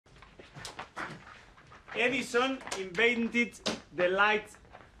Edison invented the light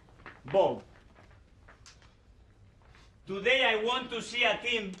bulb. Today I want to see a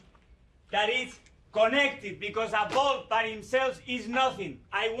team that is connected, because a bulb by himself is nothing.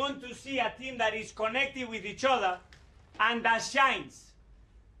 I want to see a team that is connected with each other and that shines.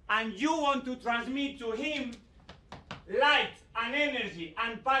 And you want to transmit to him light and energy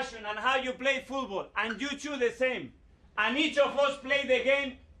and passion and how you play football, and you too the same. And each of us play the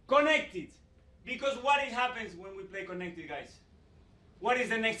game connected. Because what happens when we play connected, guys? What is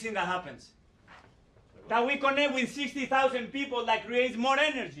the next thing that happens? That we connect with 60,000 people that creates more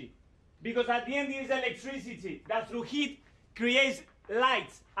energy. Because at the end it is electricity that through heat creates light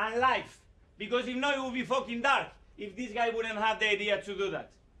and life. Because if not, it would be fucking dark if this guy wouldn't have the idea to do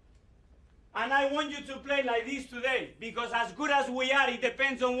that. And I want you to play like this today, because as good as we are, it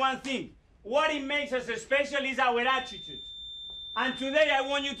depends on one thing. What it makes us special is our attitude. And today I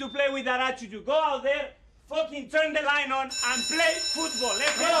want you to play with that attitude. Go out there, fucking turn the line on and play football.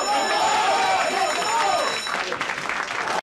 Let's go!